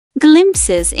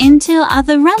Glimpses into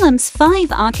other realms.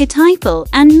 5 Archetypal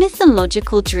and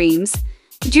mythological dreams.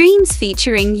 Dreams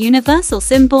featuring universal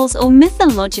symbols or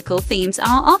mythological themes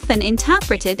are often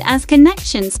interpreted as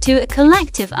connections to a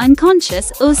collective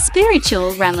unconscious or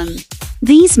spiritual realm.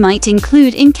 These might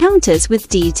include encounters with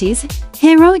deities,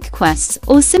 heroic quests,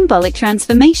 or symbolic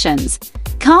transformations.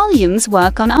 Carl Jung's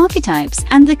work on archetypes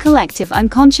and the collective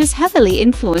unconscious heavily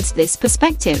influenced this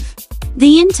perspective.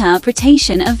 The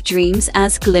interpretation of dreams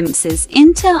as glimpses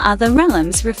into other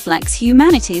realms reflects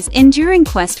humanity's enduring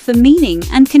quest for meaning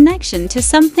and connection to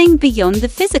something beyond the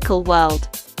physical world.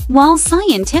 While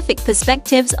scientific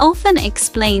perspectives often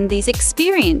explain these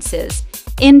experiences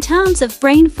in terms of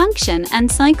brain function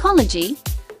and psychology,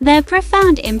 their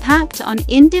profound impact on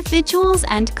individuals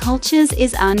and cultures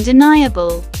is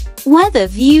undeniable. Whether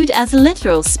viewed as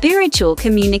literal spiritual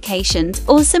communications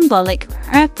or symbolic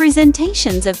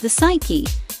representations of the psyche,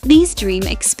 these dream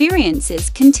experiences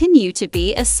continue to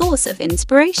be a source of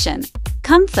inspiration,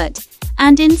 comfort,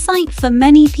 and insight for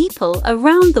many people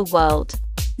around the world.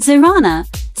 Zorana,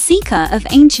 seeker of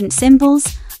ancient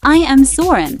symbols, I am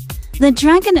Zoran, the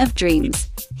dragon of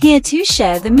dreams, here to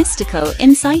share the mystical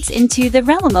insights into the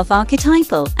realm of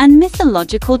archetypal and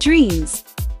mythological dreams.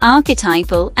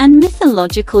 Archetypal and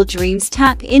mythological dreams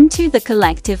tap into the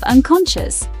collective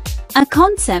unconscious, a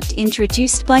concept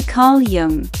introduced by Carl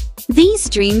Jung. These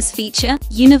dreams feature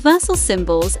universal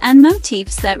symbols and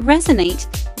motifs that resonate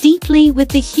deeply with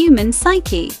the human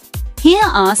psyche. Here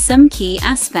are some key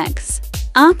aspects.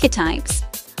 Archetypes.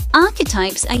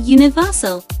 Archetypes are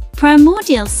universal,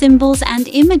 primordial symbols and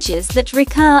images that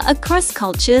recur across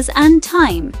cultures and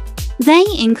time. They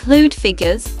include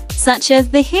figures such as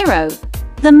the hero,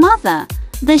 the mother,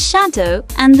 the shadow,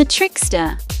 and the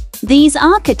trickster. These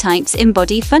archetypes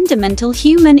embody fundamental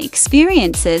human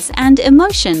experiences and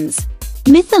emotions.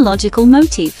 Mythological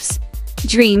motifs.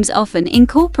 Dreams often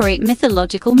incorporate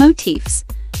mythological motifs,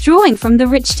 drawing from the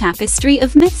rich tapestry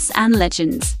of myths and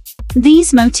legends.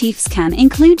 These motifs can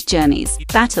include journeys,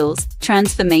 battles,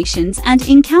 transformations, and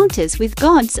encounters with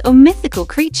gods or mythical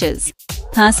creatures.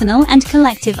 Personal and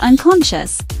collective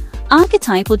unconscious.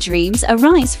 Archetypal dreams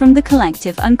arise from the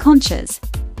collective unconscious,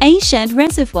 a shared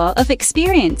reservoir of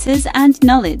experiences and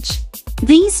knowledge.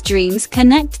 These dreams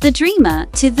connect the dreamer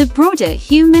to the broader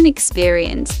human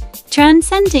experience,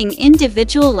 transcending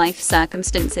individual life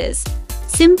circumstances.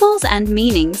 Symbols and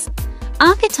meanings.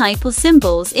 Archetypal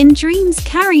symbols in dreams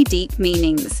carry deep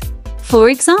meanings. For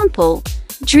example,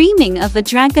 dreaming of a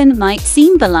dragon might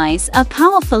symbolize a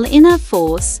powerful inner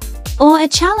force or a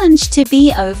challenge to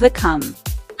be overcome.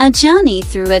 A journey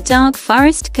through a dark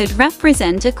forest could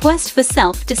represent a quest for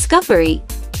self-discovery,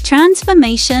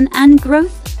 transformation, and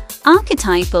growth.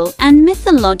 Archetypal and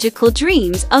mythological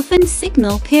dreams often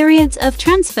signal periods of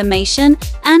transformation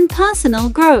and personal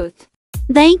growth.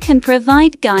 They can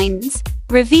provide guidance,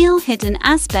 reveal hidden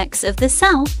aspects of the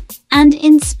self, and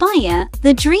inspire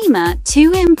the dreamer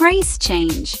to embrace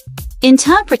change.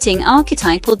 Interpreting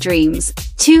archetypal dreams.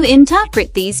 To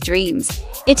interpret these dreams,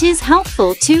 it is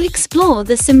helpful to explore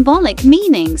the symbolic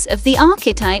meanings of the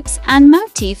archetypes and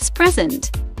motifs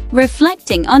present.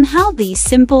 Reflecting on how these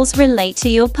symbols relate to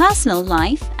your personal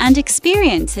life and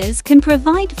experiences can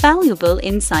provide valuable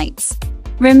insights.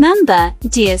 Remember,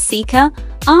 dear seeker,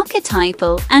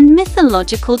 archetypal and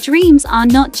mythological dreams are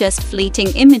not just fleeting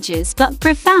images but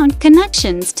profound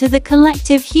connections to the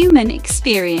collective human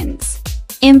experience.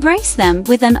 Embrace them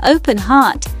with an open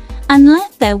heart and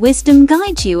let their wisdom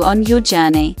guide you on your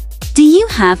journey. Do you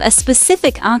have a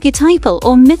specific archetypal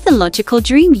or mythological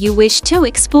dream you wish to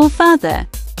explore further?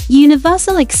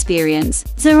 Universal experience.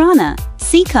 Zorana,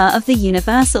 seeker of the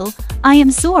universal, I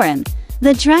am Zoran,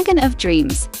 the dragon of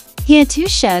dreams, here to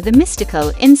share the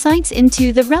mystical insights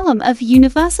into the realm of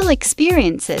universal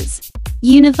experiences.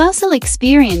 Universal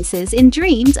experiences in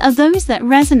dreams are those that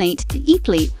resonate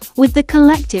deeply with the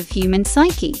collective human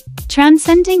psyche,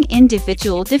 transcending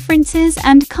individual differences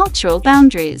and cultural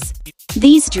boundaries.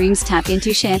 These dreams tap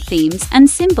into shared themes and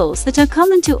symbols that are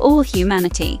common to all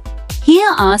humanity.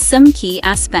 Here are some key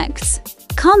aspects.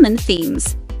 Common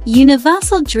themes.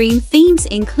 Universal dream themes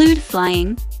include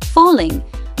flying, falling,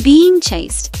 being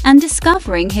chased, and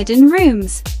discovering hidden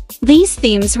rooms. These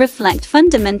themes reflect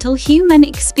fundamental human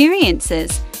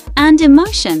experiences and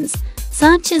emotions,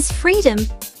 such as freedom,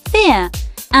 fear,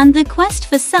 and the quest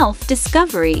for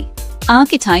self-discovery.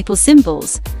 Archetypal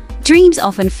symbols. Dreams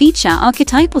often feature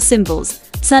archetypal symbols,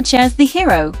 such as the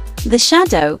hero, the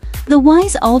shadow, the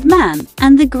wise old man,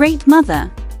 and the great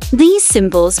mother. These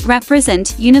symbols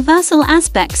represent universal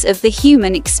aspects of the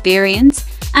human experience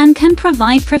and can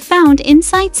provide profound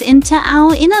insights into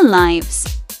our inner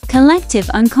lives. Collective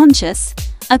unconscious.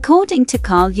 According to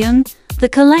Carl Jung, the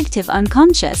collective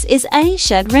unconscious is a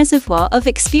shared reservoir of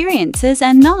experiences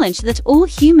and knowledge that all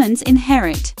humans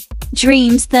inherit.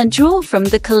 Dreams that draw from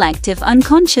the collective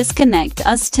unconscious connect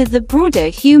us to the broader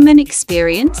human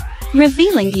experience,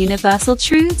 revealing universal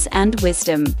truths and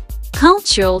wisdom.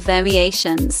 Cultural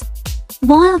variations.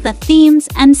 While the themes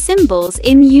and symbols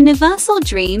in universal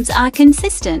dreams are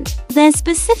consistent, their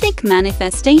specific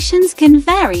manifestations can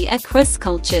vary across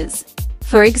cultures.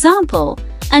 For example,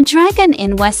 a dragon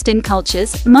in Western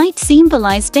cultures might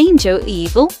symbolize danger or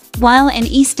evil, while in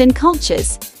Eastern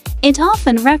cultures, it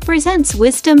often represents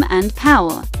wisdom and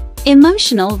power.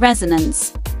 Emotional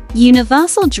resonance.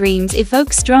 Universal dreams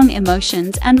evoke strong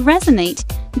emotions and resonate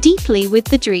deeply with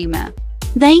the dreamer.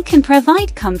 They can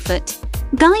provide comfort,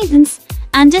 guidance,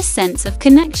 and a sense of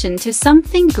connection to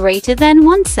something greater than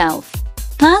oneself.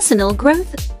 Personal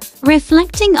growth.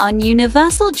 Reflecting on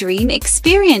universal dream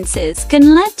experiences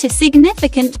can lead to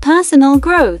significant personal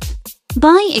growth.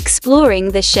 By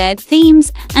exploring the shared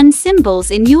themes and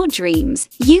symbols in your dreams,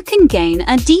 you can gain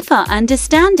a deeper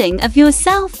understanding of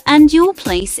yourself and your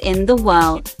place in the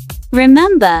world.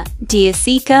 Remember, dear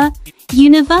seeker,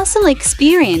 universal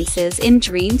experiences in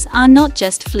dreams are not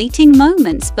just fleeting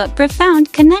moments but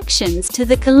profound connections to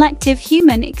the collective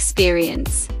human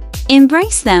experience.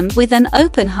 Embrace them with an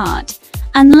open heart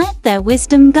and let their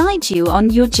wisdom guide you on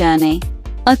your journey.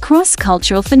 A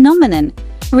cross-cultural phenomenon.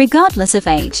 Regardless of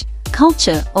age,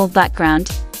 culture, or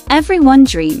background, everyone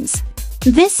dreams.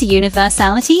 This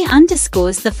universality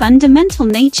underscores the fundamental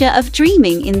nature of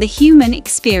dreaming in the human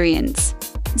experience.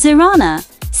 Zorana,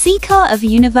 seeker of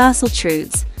universal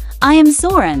truths. I am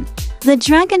Zoran, the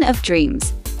dragon of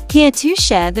dreams, here to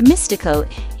share the mystical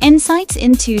insights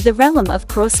into the realm of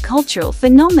cross-cultural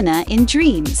phenomena in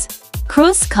dreams.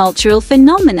 Cross-cultural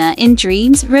phenomena in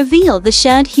dreams reveal the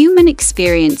shared human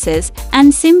experiences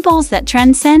and symbols that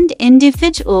transcend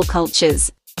individual cultures.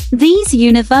 These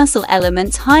universal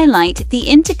elements highlight the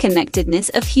interconnectedness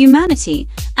of humanity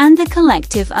and the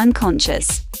collective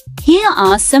unconscious. Here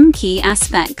are some key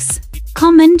aspects.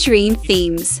 Common dream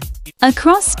themes.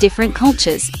 Across different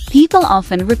cultures, people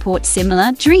often report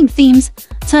similar dream themes,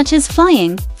 such as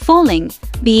flying, falling,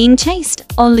 being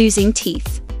chased, or losing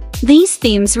teeth. These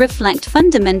themes reflect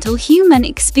fundamental human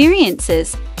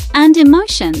experiences and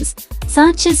emotions,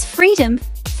 such as freedom,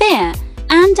 fear,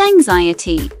 and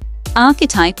anxiety.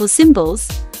 Archetypal symbols.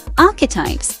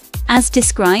 Archetypes, as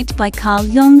described by Carl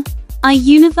Jung, are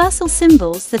universal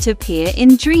symbols that appear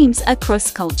in dreams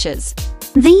across cultures.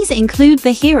 These include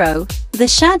the hero, the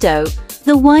shadow,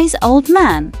 the wise old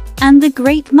man, and the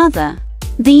great mother.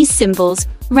 These symbols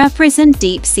represent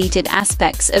deep-seated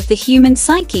aspects of the human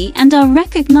psyche and are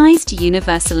recognized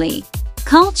universally.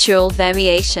 Cultural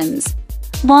variations.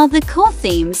 While the core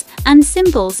themes and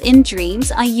symbols in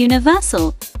dreams are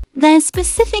universal, their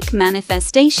specific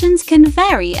manifestations can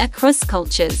vary across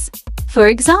cultures. For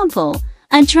example,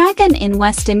 a dragon in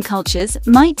Western cultures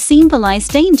might symbolize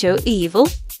danger or evil,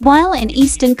 while in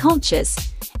Eastern cultures,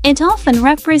 it often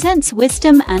represents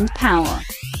wisdom and power.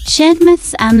 Shared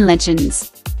myths and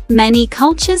legends. Many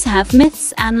cultures have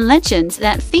myths and legends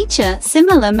that feature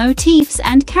similar motifs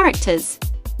and characters.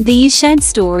 These shared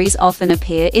stories often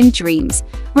appear in dreams,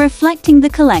 reflecting the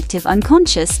collective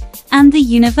unconscious and the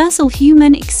universal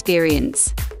human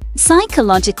experience.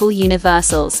 Psychological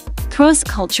universals.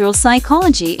 Cross-cultural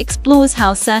psychology explores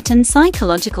how certain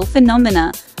psychological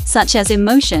phenomena, such as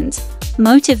emotions,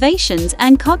 motivations,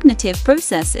 and cognitive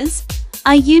processes,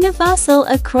 are universal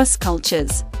across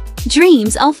cultures.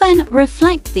 Dreams often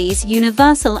reflect these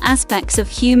universal aspects of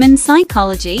human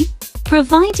psychology,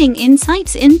 providing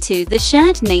insights into the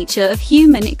shared nature of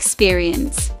human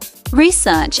experience.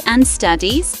 Research and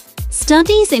studies.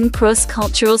 Studies in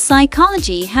cross-cultural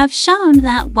psychology have shown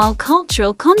that while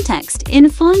cultural context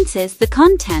influences the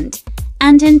content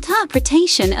and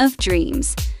interpretation of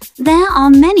dreams, there are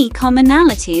many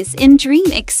commonalities in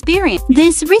dream experience.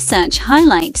 This research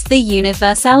highlights the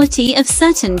universality of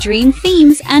certain dream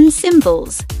themes and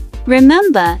symbols.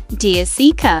 Remember, dear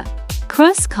seeker,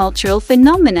 cross-cultural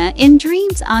phenomena in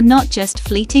dreams are not just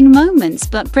fleeting moments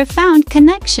but profound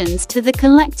connections to the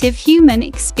collective human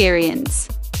experience.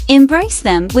 Embrace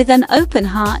them with an open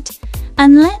heart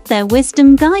and let their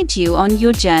wisdom guide you on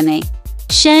your journey.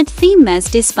 Shared themes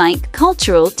despite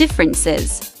cultural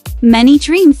differences. Many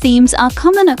dream themes are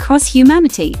common across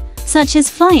humanity, such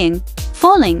as flying,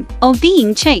 falling, or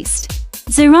being chased.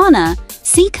 Zorana,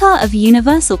 seeker of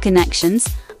universal connections,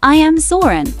 I am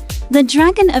Zoran, the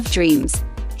dragon of dreams,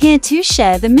 here to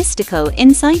share the mystical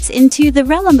insights into the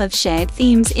realm of shared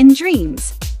themes in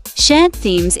dreams. Shared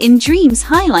themes in dreams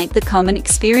highlight the common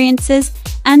experiences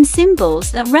and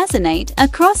symbols that resonate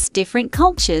across different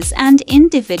cultures and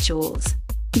individuals.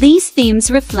 These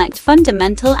themes reflect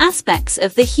fundamental aspects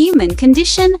of the human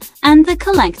condition and the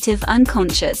collective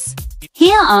unconscious.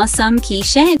 Here are some key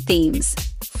shared themes.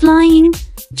 Flying.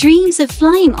 Dreams of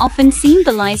flying often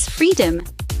symbolize freedom,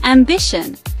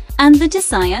 ambition, and the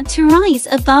desire to rise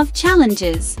above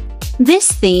challenges.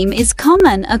 This theme is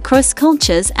common across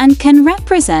cultures and can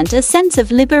represent a sense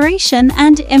of liberation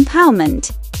and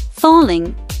empowerment.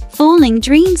 Falling. Falling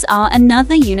dreams are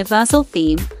another universal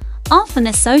theme, often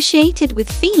associated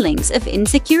with feelings of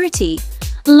insecurity,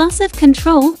 loss of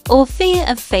control, or fear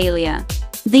of failure.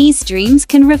 These dreams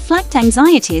can reflect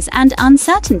anxieties and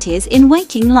uncertainties in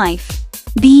waking life.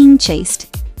 Being chased.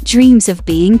 Dreams of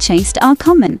being chased are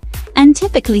common and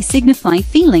typically signify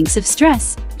feelings of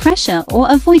stress, pressure, or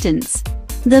avoidance.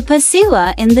 The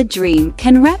pursuer in the dream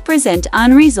can represent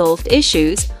unresolved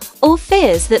issues or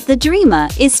fears that the dreamer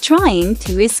is trying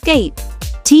to escape.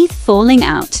 Teeth falling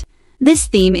out. This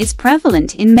theme is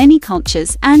prevalent in many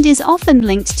cultures and is often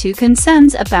linked to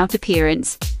concerns about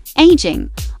appearance,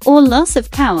 aging, or loss of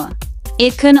power.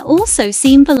 It can also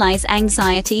symbolize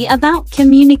anxiety about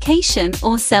communication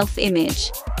or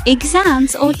self-image.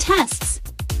 Exams or tests.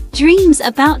 Dreams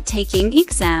about taking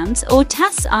exams or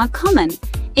tests are common,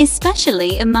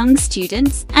 especially among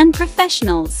students and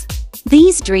professionals.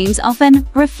 These dreams often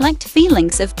reflect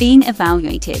feelings of being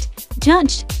evaluated,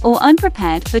 judged, or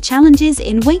unprepared for challenges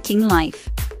in waking life.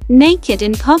 Naked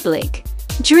in public.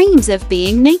 Dreams of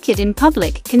being naked in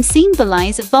public can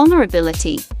symbolize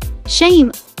vulnerability,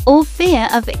 shame, or fear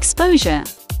of exposure.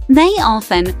 They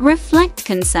often reflect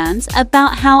concerns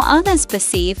about how others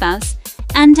perceive us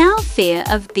and our fear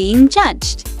of being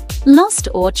judged. Lost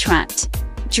or trapped.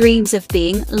 Dreams of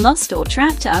being lost or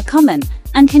trapped are common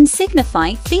and can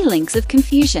signify feelings of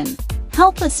confusion,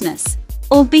 helplessness,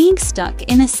 or being stuck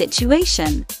in a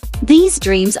situation. These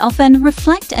dreams often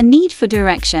reflect a need for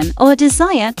direction or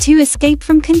desire to escape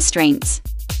from constraints.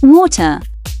 Water.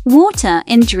 Water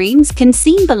in dreams can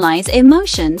symbolize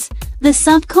emotions, the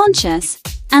subconscious,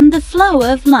 and the flow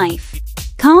of life.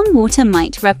 Calm water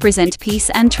might represent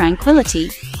peace and tranquility,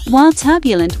 while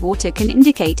turbulent water can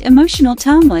indicate emotional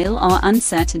turmoil or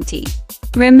uncertainty.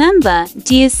 Remember,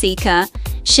 dear seeker,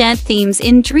 shared themes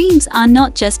in dreams are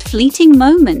not just fleeting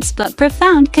moments but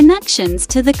profound connections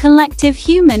to the collective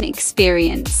human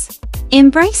experience.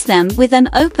 Embrace them with an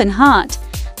open heart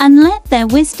and let their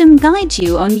wisdom guide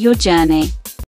you on your journey.